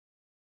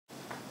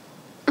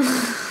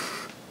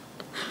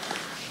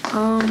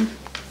Um,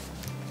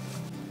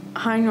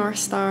 Hi North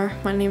Star,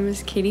 my name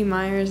is Katie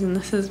Myers and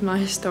this is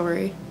my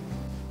story.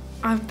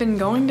 I've been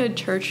going to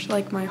church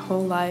like my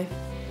whole life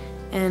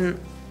and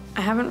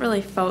I haven't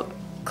really felt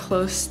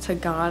close to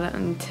God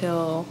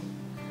until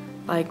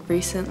like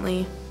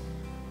recently.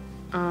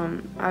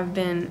 I've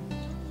been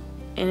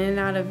in and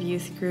out of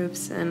youth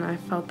groups and I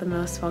felt the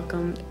most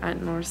welcomed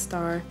at North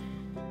Star.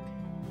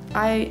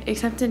 I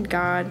accepted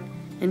God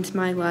into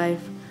my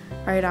life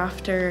right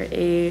after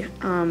a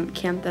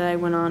camp that I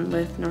went on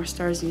with North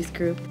Star's youth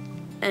group.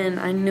 And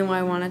I knew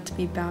I wanted to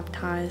be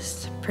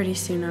baptized pretty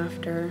soon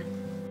after.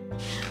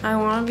 I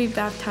want to be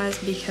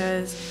baptized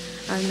because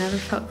I've never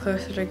felt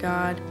closer to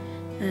God,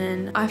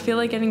 and I feel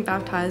like getting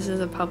baptized is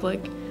a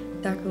public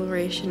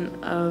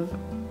declaration of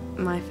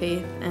my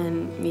faith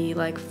and me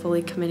like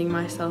fully committing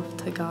myself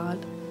to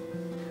God.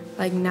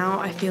 Like now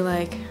I feel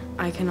like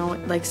I can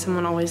always, like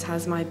someone always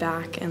has my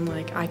back and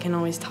like I can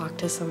always talk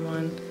to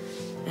someone,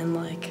 and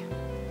like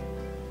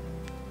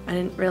I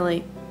didn't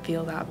really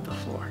feel that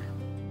before.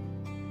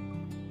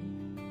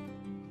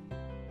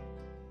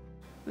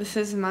 This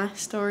is my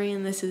story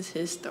and this is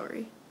his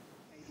story.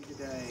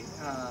 Today,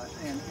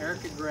 and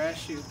Erica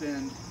Gresh, who's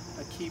been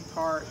a key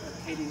part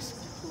of Katie's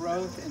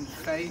growth and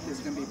faith, is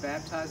going to be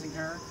baptizing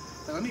her.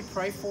 But let me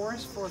pray for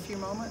us for a few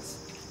moments,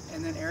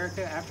 and then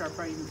Erica, after I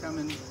pray, you can come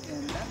and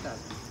baptize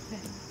me.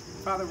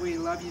 Father, we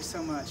love you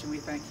so much, and we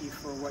thank you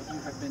for what you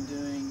have been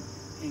doing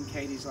in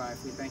Katie's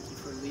life. We thank you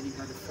for leading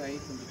her to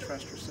faith and to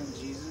trust your son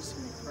Jesus,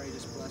 and we pray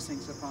just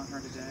blessings upon her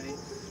today.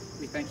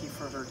 We thank you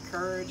for her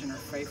courage and her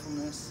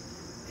faithfulness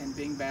and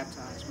being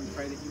baptized. We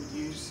pray that you would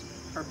use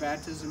her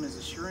baptism as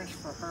assurance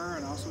for her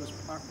and also as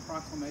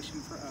proclamation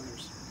for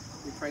others.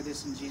 We pray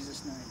this in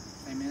Jesus' name.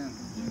 Amen.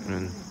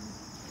 Amen.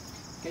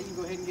 Okay, you can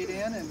go ahead and get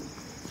in and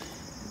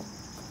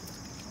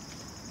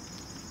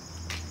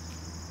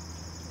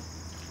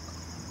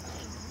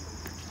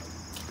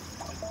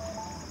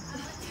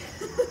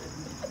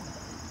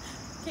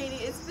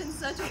Katie, it's been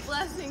such a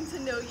blessing to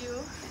know you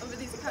over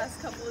these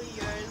past couple of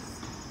years.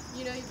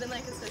 You know, you've been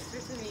like a sister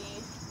to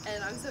me,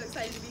 and I'm so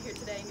excited to be here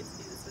today and get to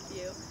do this with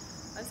you.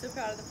 I'm so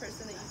proud of the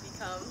person that you've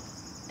become,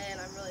 and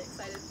I'm really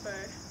excited for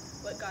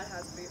what God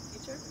has for your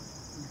future.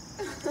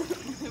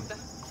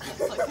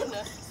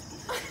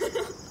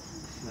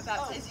 I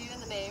baptize you in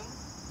the name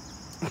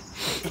of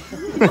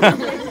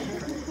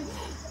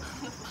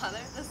the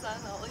Father, the Son,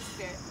 and the Holy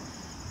Spirit,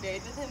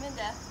 buried with him in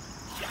death,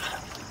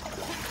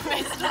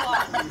 raised to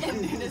life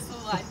in newness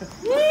of life.